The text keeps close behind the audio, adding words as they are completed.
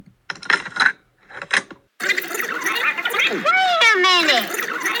a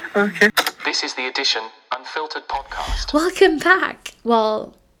minute. Okay. This is the Edition Unfiltered podcast. Welcome back.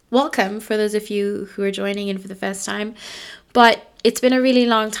 Well, welcome for those of you who are joining in for the first time. But it's been a really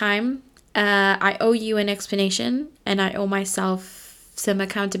long time. I owe you an explanation and I owe myself some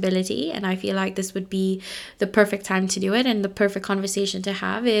accountability. And I feel like this would be the perfect time to do it. And the perfect conversation to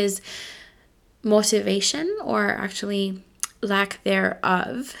have is motivation, or actually lack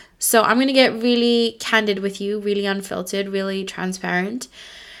thereof. So I'm going to get really candid with you, really unfiltered, really transparent.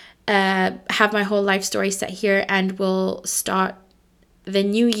 Have my whole life story set here, and we'll start the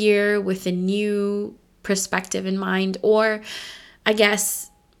new year with a new perspective in mind, or I guess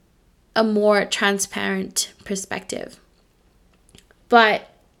a more transparent perspective. But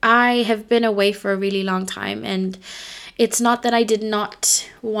I have been away for a really long time, and it's not that I did not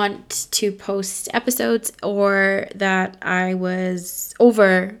want to post episodes or that I was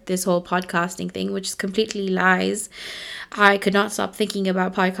over this whole podcasting thing, which is completely lies. I could not stop thinking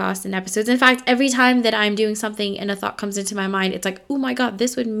about podcasts and episodes. In fact, every time that I'm doing something and a thought comes into my mind, it's like, oh my God,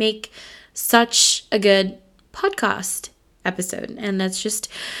 this would make such a good podcast episode. And let's just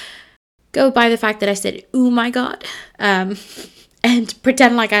go by the fact that I said, oh my God, and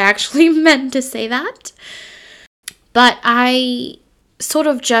pretend like I actually meant to say that. But I sort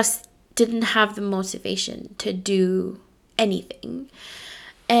of just didn't have the motivation to do anything.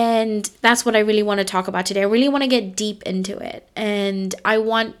 And that's what I really want to talk about today. I really want to get deep into it. And I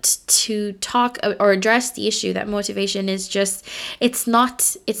want to talk or address the issue that motivation is just, it's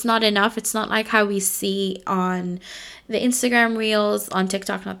not enough. It's not like how we see on the Instagram reels, on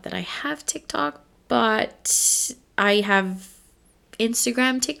TikTok. Not that I have TikTok, but I have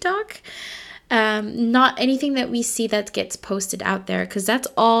Instagram TikTok. Not anything that we see that gets posted out there, because that's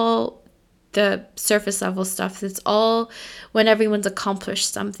all the surface level stuff. It's all when everyone's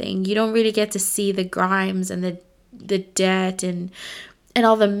accomplished something. You don't really get to see the grimes and the debt and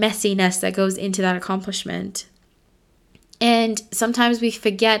all the messiness that goes into that accomplishment. And sometimes we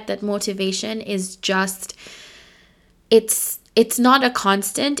forget that motivation is just, it's not a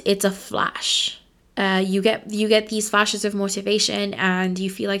constant, it's a flash. You get these flashes of motivation and you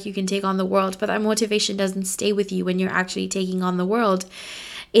feel like you can take on the world, but that motivation doesn't stay with you when you're actually taking on the world.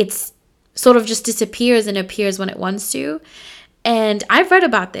 It's sort of just disappears and appears when it wants to. And I've read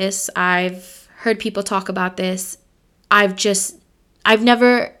about this. I've heard people talk about this. I've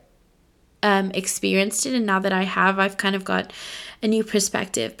never experienced it. And now that I have, I've kind of got a new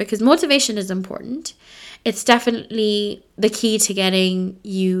perspective, because motivation is important. It's definitely the key to getting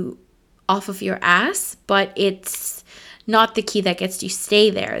you off of your ass, but it's not the key that gets you stay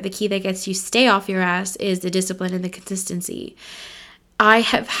there. The key that gets you stay off your ass is the discipline and the consistency. I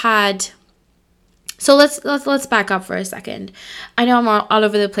have had, so let's back up for a second. I know I'm all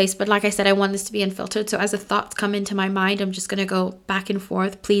over the place, but like I said, I want this to be unfiltered. So as the thoughts come into my mind, I'm just going to go back and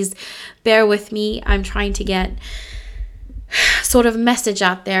forth. Please bear with me. I'm trying to get sort of message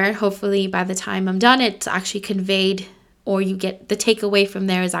out there. Hopefully by the time I'm done, it's actually conveyed, or you get the takeaway from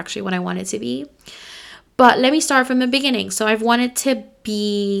there is actually what I want it to be. But let me start from the beginning. So I've wanted to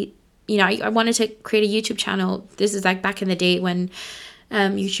be, I wanted to create a YouTube channel. This is like back in the day when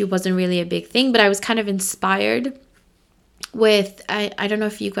YouTube wasn't really a big thing, but I was kind of inspired with, I don't know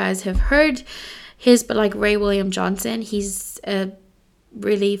if you guys have heard but like Ray William Johnson, he's a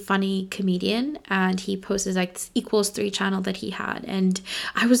really funny comedian, and he posted like this Equals 3 channel that he had. And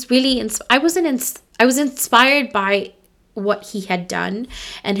I was really, I was inspired by what he had done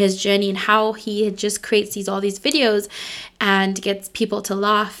and his journey, and how he had just creates all these videos and gets people to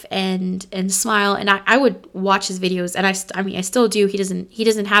laugh and smile. And I would watch his videos, and I still do. He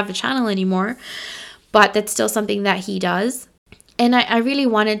doesn't have a channel anymore, but that's still something that he does. And I really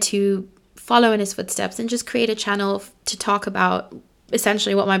wanted to follow in his footsteps and just create a channel to talk about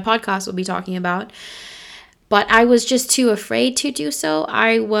essentially what my podcast will be talking about. But I was just too afraid to do so.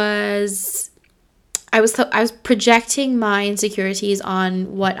 I was projecting my insecurities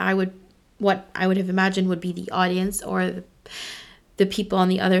on what I would have imagined would be the audience, or the people on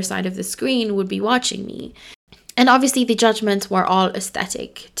the other side of the screen would be watching me. And obviously the judgments were all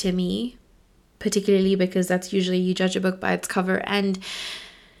aesthetic to me, particularly because that's usually you judge a book by its cover. And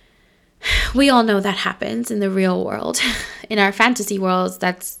we all know that happens in the real world. In our fantasy worlds,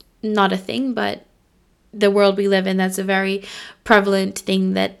 that's not a thing, but the world we live in, that's a very prevalent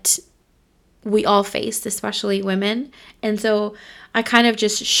thing that we all face, especially women. And so I kind of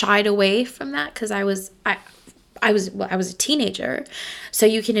just shied away from that, because I was a teenager. So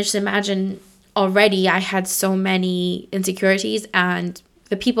you can just imagine already I had so many insecurities, and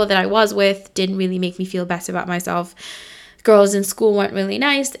the people that I was with didn't really make me feel best about myself. Girls in school weren't really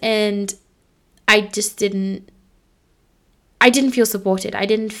nice, and I just didn't I didn't feel supported. I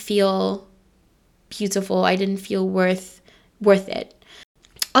didn't feel beautiful. I didn't feel worth it.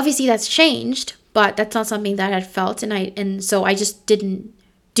 Obviously that's changed, but that's not something that I had felt, and so I just didn't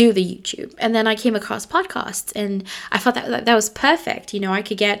do the YouTube. And then I came across podcasts, and I thought that was perfect. I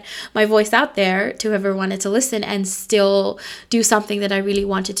could get my voice out there to whoever wanted to listen and still do something that I really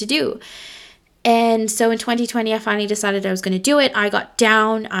wanted to do. And so in 2020, I finally decided I was going to do it. I got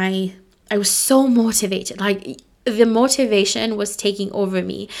down. I was so motivated. Like, the motivation was taking over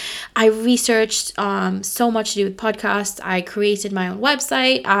me. I researched so much to do with podcasts. I created my own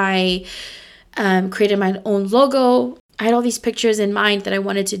website. I created my own logo. I had all these pictures in mind that I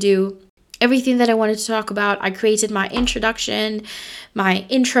wanted to do. Everything that I wanted to talk about. I created my introduction, my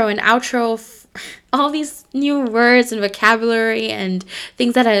intro and outro, all these new words and vocabulary and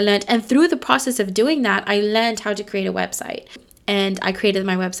things that I learned. And through the process of doing that, I learned how to create a website. And I created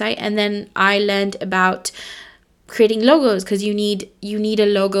my website. And then I learned about creating logos, because you need a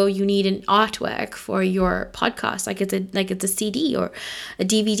logo, you need an artwork for your podcast, like it's a CD or a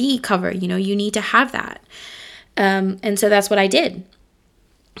DVD cover. You need to have that. And so that's what I did.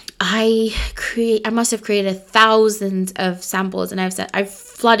 I must have created thousands of samples, and I've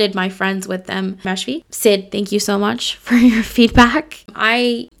flooded my friends with them. Mashvi, Sid, thank you so much for your feedback.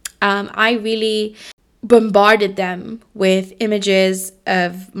 I really bombarded them with images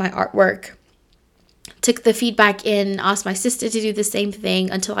of my artwork. Took the feedback in, asked my sister to do the same thing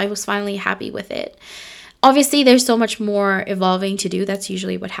until I was finally happy with it. Obviously, there's so much more evolving to do. That's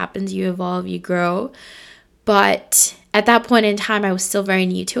usually what happens. You evolve, you grow. But at that point in time, I was still very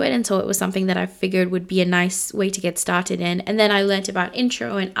new to it. And so it was something that I figured would be a nice way to get started in. And then I learned about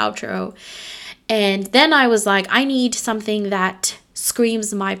intro and outro. And then I was like, I need something that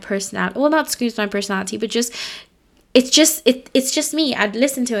screams my personality. Well, not screams my personality, but just... It's just me. I'd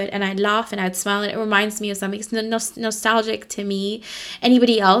listen to it and I'd laugh and I'd smile, and it reminds me of something. It's nostalgic to me.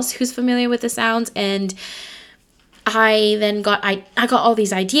 Anybody else who's familiar with the sounds. And I then got all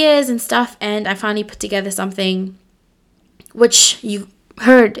these ideas and stuff, and I finally put together something which you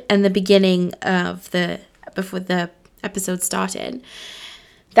heard in the beginning before the episode started.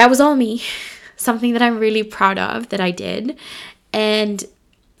 That was all me. Something that I'm really proud of that I did. And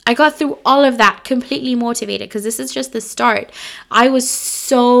I got through all of that completely motivated, because this is just the start. I was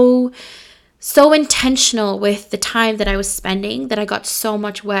so intentional with the time that I was spending that I got so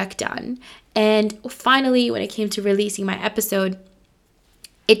much work done. And finally, when it came to releasing my episode,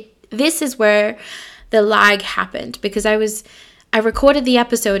 this is where the lag happened, because I recorded the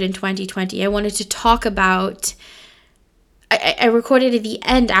episode in 2020. I wanted to talk about... I recorded at the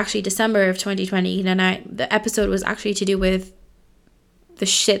end, actually, December of 2020, and the episode was actually to do with the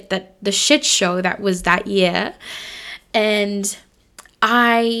shit show that was that year. And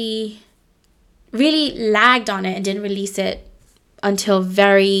I really lagged on it and didn't release it until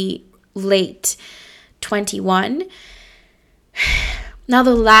very late 21. Now,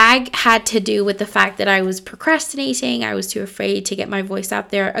 the lag had to do with the fact that I was procrastinating. I was too afraid to get my voice out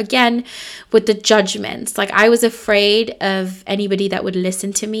there. Again, with the judgments. Like, I was afraid of anybody that would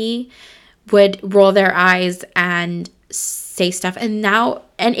listen to me would roll their eyes and say stuff. And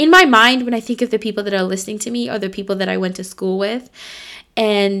in my mind, when I think of the people that are listening to me, are the people that I went to school with.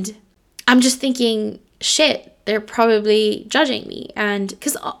 And I'm just thinking, shit, they're probably judging me. And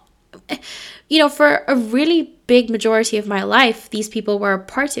because, for a really big majority of my life, these people were a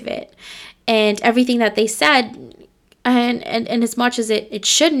part of it. And everything that they said, and as much as it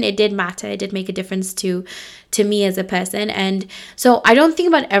shouldn't, it did matter. It did make a difference to me as a person. And so I don't think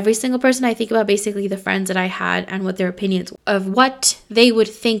about every single person. I think about basically the friends that I had and what their opinions of what they would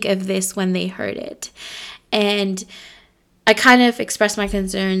think of this when they heard it. And I kind of expressed my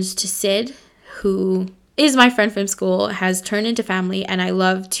concerns to Sid, who is my friend from school, has turned into family, and I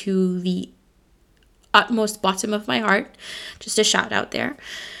love to the utmost bottom of my heart. Just a shout out there,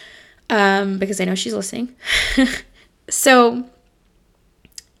 because I know she's listening. So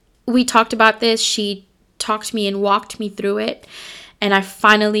we talked about this. She talked me and walked me through it, and I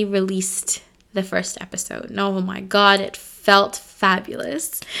finally released the first episode. And oh my God, it felt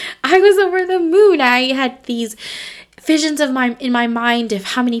fabulous. I was over the moon. I had these visions in my mind of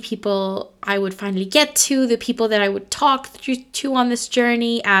how many people I would finally get to, the people that I would talk to on this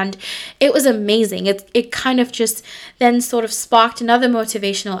journey, and it was amazing. It kind of just then sort of sparked another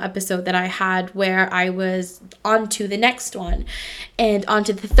motivational episode that I had, where I was on to the next one and on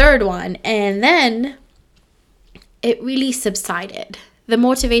to the third one, and then it really subsided. The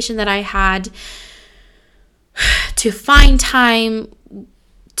motivation that I had to find time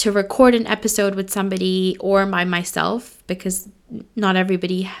to record an episode with somebody or by myself, because not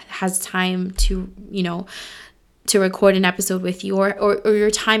everybody has time to to record an episode with you, or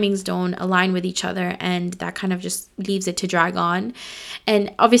your timings don't align with each other, and that kind of just leaves it to drag on.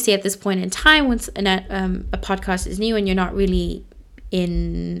 And obviously at this point in time, once a podcast is new and you're not really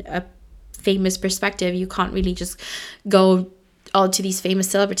in a famous perspective, you can't really just go all to these famous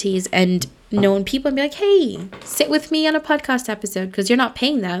celebrities and known people and be like, hey, sit with me on a podcast episode, because you're not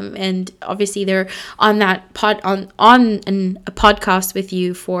paying them, and obviously they're on that a podcast with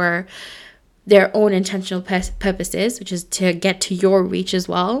you for their own intentional purposes, which is to get to your reach as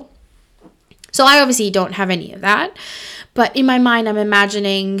well. So I obviously don't have any of that, but in my mind I'm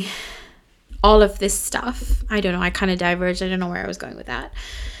imagining all of this stuff. I don't know, I kind of diverged. I don't know where I was going with that,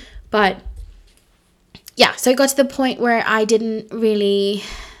 but yeah, so I got to the point where I didn't really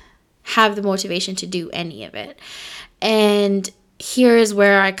have the motivation to do any of it. And here's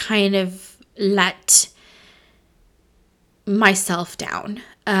where I kind of let myself down.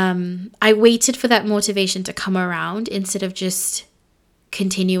 I waited for that motivation to come around instead of just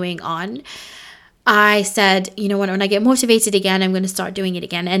continuing on. I said, you know what, when I get motivated again, I'm going to start doing it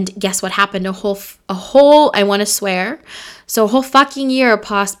again. And guess what happened? A whole, I want to swear. So a whole fucking year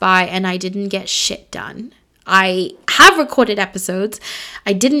passed by and I didn't get shit done. I have recorded episodes.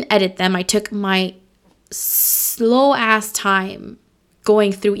 I didn't edit them. I took my slow ass time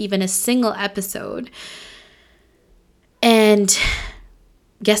going through even a single episode. And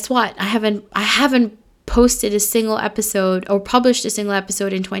guess what? I haven't posted a single episode or published a single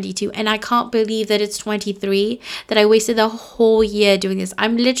episode in 22, and I can't believe that it's 23, that I wasted the whole year doing this.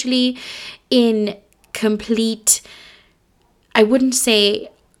 I'm literally in complete, I wouldn't say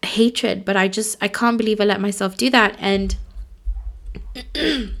hatred, but I can't believe I let myself do that. And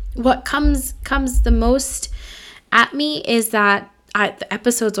what comes the most at me is that the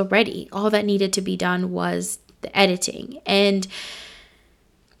episodes are ready. All that needed to be done was the editing. And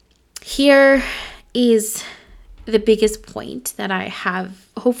here is the biggest point that I have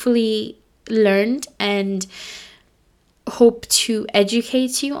hopefully learned and hope to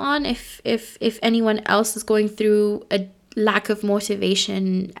educate you on if anyone else is going through a lack of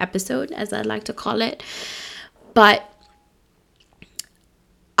motivation episode, as I like to call it. But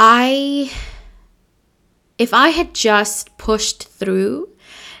if I had just pushed through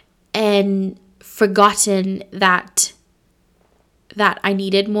and forgotten that I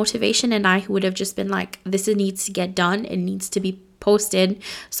needed motivation, and I would have just been like, this needs to get done, it needs to be posted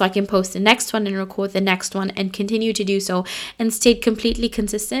so I can post the next one and record the next one and continue to do so, and stayed completely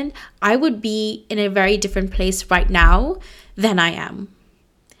consistent, I would be in a very different place right now than I am.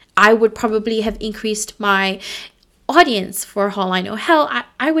 I would probably have increased my audience for all I know. Hell,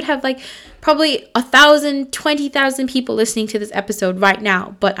 I would have like probably 1,000, 20,000 people listening to this episode right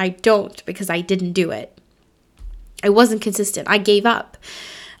now, but I don't, because I didn't do it. I wasn't consistent. I gave up.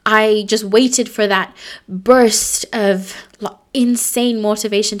 I just waited for that burst of insane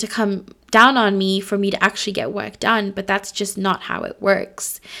motivation to come down on me for me to actually get work done. But that's just not how it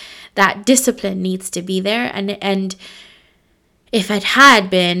works. That discipline needs to be there. And if it had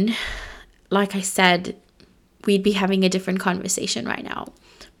been, like I said, we'd be having a different conversation right now.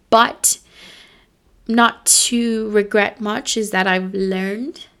 But not to regret much is that I've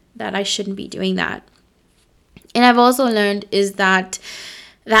learned that I shouldn't be doing that. And I've also learned is that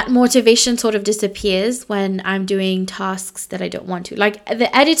motivation sort of disappears when I'm doing tasks that I don't want to. Like,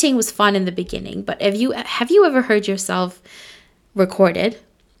 the editing was fun in the beginning, but have you ever heard yourself recorded?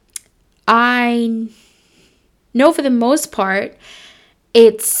 I know for the most part,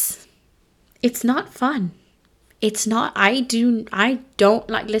 it's not fun. It's not. I don't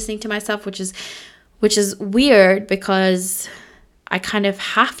like listening to myself, which is weird, because I kind of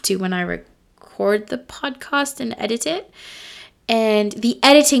have to when I record the podcast and edit it. And the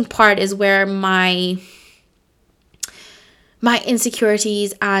editing part is where my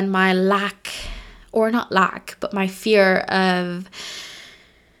insecurities and my my fear of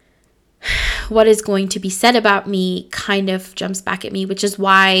what is going to be said about me kind of jumps back at me, which is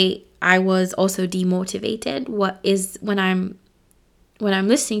why I was also demotivated. When I'm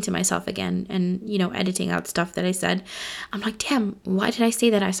listening to myself again and, editing out stuff that I said, I'm like, damn, why did I say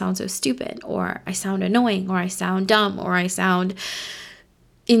that? I sound so stupid, or I sound annoying, or I sound dumb, or I sound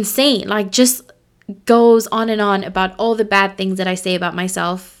insane. Like, just goes on and on about all the bad things that I say about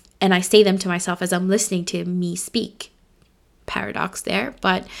myself, and I say them to myself as I'm listening to me speak. Paradox there,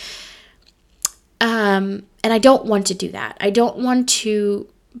 but and I don't want to do that. I don't want to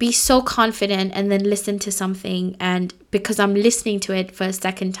be so confident and then listen to something, and because I'm listening to it for a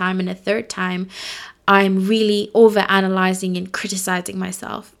second time and a third time, I'm really over analyzing and criticizing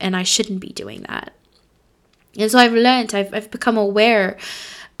myself, and I shouldn't be doing that. And so I've learned, I've become aware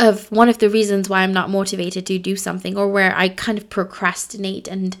one of the reasons why I'm not motivated to do something, or where I kind of procrastinate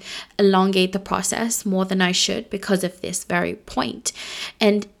and elongate the process more than I should because of this very point.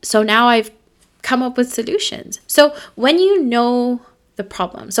 And so now I've come up with solutions. So when you know the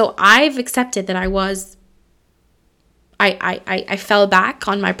problem, so I've accepted that I fell back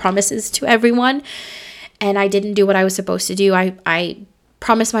on my promises to everyone, and I didn't do what I was supposed to do. I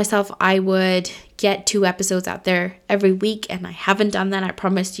promised myself I would get 2 episodes out there every week, and I haven't done that. I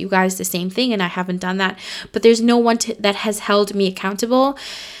promised you guys the same thing, and I haven't done that. But there's no one that has held me accountable,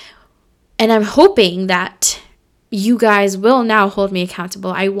 and I'm hoping that you guys will now hold me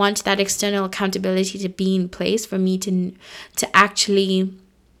accountable. I want that external accountability to be in place for me to actually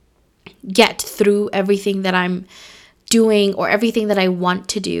get through everything that I'm doing or everything that I want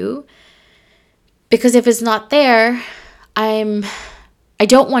to do. Because if it's not there, I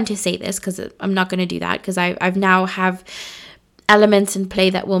don't want to say this because I'm not going to do that, because I've now have elements in play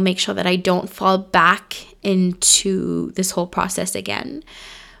that will make sure that I don't fall back into this whole process again.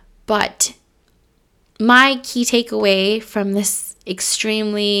 But my key takeaway from this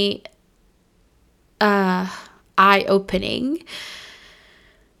extremely eye-opening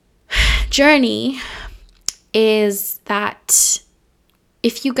journey is that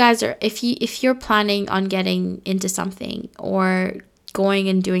if you're planning on getting into something or going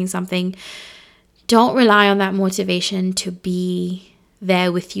and doing something, don't rely on that motivation to be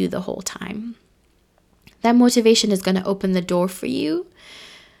there with you the whole time. That motivation is going to open the door for you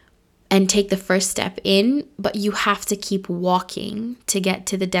and take the first step in, but you have to keep walking to get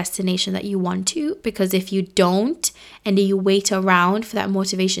to the destination that you want to, because if you don't and you wait around for that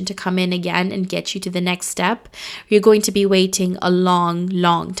motivation to come in again and get you to the next step, you're going to be waiting a long,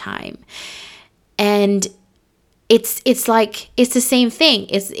 long time. And it's the same thing.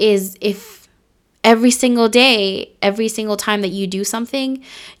 Is if every single day, every single time that you do something,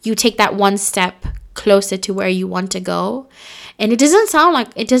 you take that one step closer to where you want to go. And it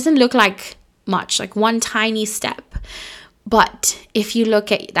doesn't look like much, like one tiny step. But if you look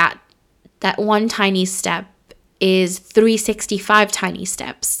at that one tiny step is 365 tiny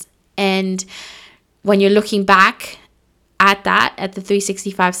steps. And when you're looking back at the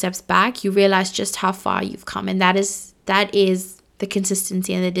 365 steps back, you realize just how far you've come. And that is the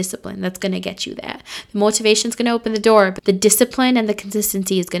consistency and the discipline that's going to get you there. The motivation is going to open the door, but the discipline and the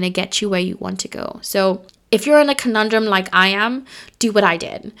consistency is going to get you where you want to go. So if you're in a conundrum like I am, do what I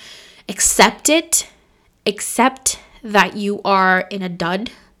did. Accept it. Accept that you are in a dud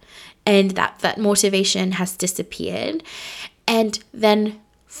and that motivation has disappeared. And then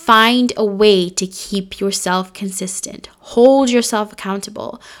find a way to keep yourself consistent. Hold yourself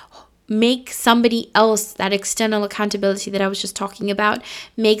accountable. Make somebody else, that external accountability that I was just talking about,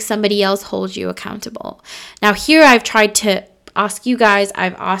 make somebody else hold you accountable. Now here I've tried to ask you guys,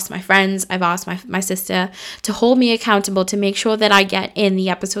 I've asked my friends, I've asked my sister to hold me accountable, to make sure that I get in the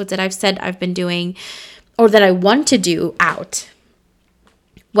episodes that I've said I've been doing or that I want to do out.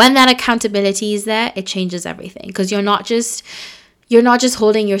 When that accountability is there, it changes everything, because you're not just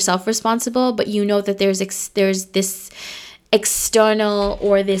holding yourself responsible, but you know that there's this external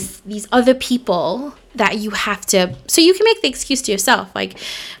or these other people that you have to, so you can make the excuse to yourself, like,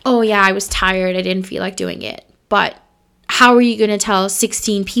 oh yeah, I was tired, I didn't feel like doing it. But how are you going to tell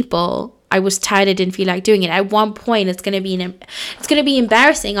 16 people I was tired, I didn't feel like doing it? At one point it's going to be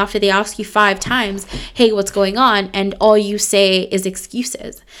embarrassing after they ask you 5 times, hey, what's going on? And all you say is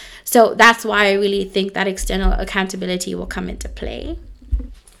excuses. So that's why I really think that external accountability will come into play.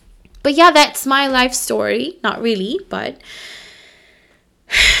 But yeah, that's my life story. Not really, but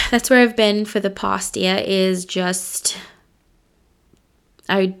that's where I've been for the past year. Is just,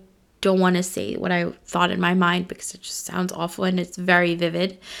 I don't want to say what I thought in my mind because it just sounds awful and it's very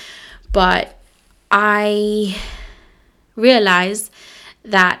vivid. But I realize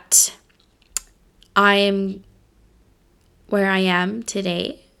that I am where I am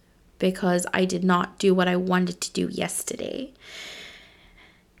today because I did not do what I wanted to do yesterday.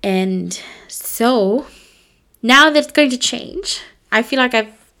 And so now that's going to change. I feel like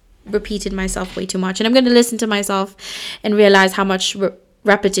I've repeated myself way too much, and I'm going to listen to myself and realize how much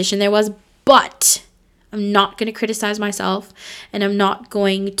repetition there was. But I'm not going to criticize myself, and I'm not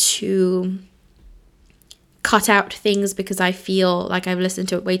going to cut out things because I feel like I've listened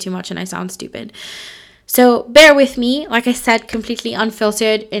to it way too much and I sound stupid. So bear with me. Like I said, completely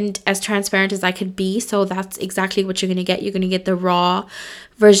unfiltered and as transparent as I could be. So that's exactly what you're going to get. You're going to get the raw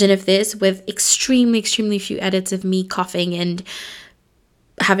version of this with extremely, extremely few edits of me coughing and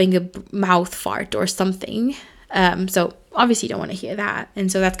having a mouth fart or something. So obviously you don't want to hear that. And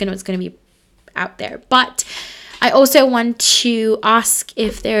so that's what's going to be out there. But I also want to ask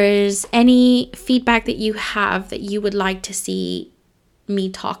if there is any feedback that you have that you would like to see me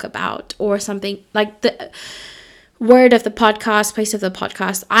talk about, or something like the word of the podcast, place of the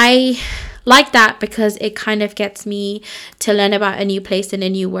podcast. I like that because it kind of gets me to learn about a new place and a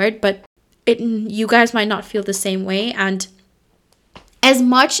new word, but you guys might not feel the same way. And as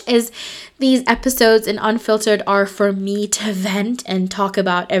much as these episodes in Unfiltered are for me to vent and talk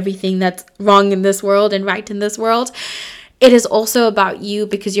about everything that's wrong in this world and right in this world, it is also about you,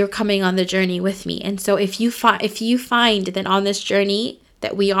 because you're coming on the journey with me. And so if you find that on this journey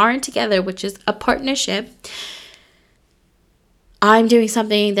that we are in together, which is a partnership, I'm doing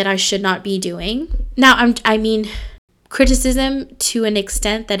something that I should not be doing. Now, I mean criticism to an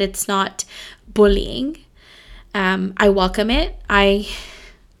extent that it's not bullying. I welcome it. I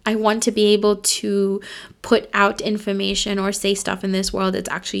want to be able to put out information or say stuff in this world that's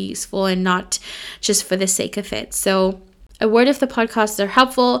actually useful and not just for the sake of it. So a word of the podcast are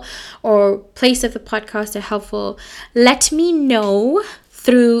helpful, or place of the podcast are helpful, let me know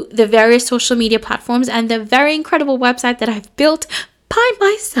through the various social media platforms and the very incredible website that I've built by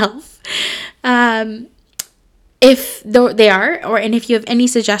myself. If they are, and if you have any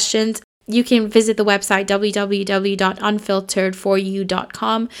suggestions, you can visit the website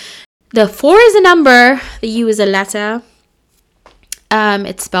www.unfiltered4u.com. The 4 is a number, the U is a letter.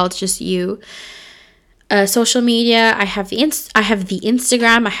 It's spelled just U. Social media, I have the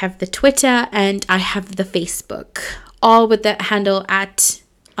Instagram, I have the Twitter, and I have the Facebook, all with the handle at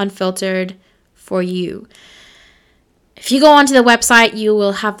Unfiltered4u. If you go onto the website, you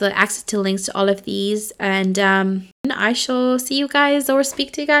will have the access to links to all of these, and I shall see you guys or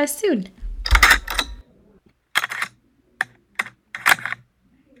speak to you guys soon.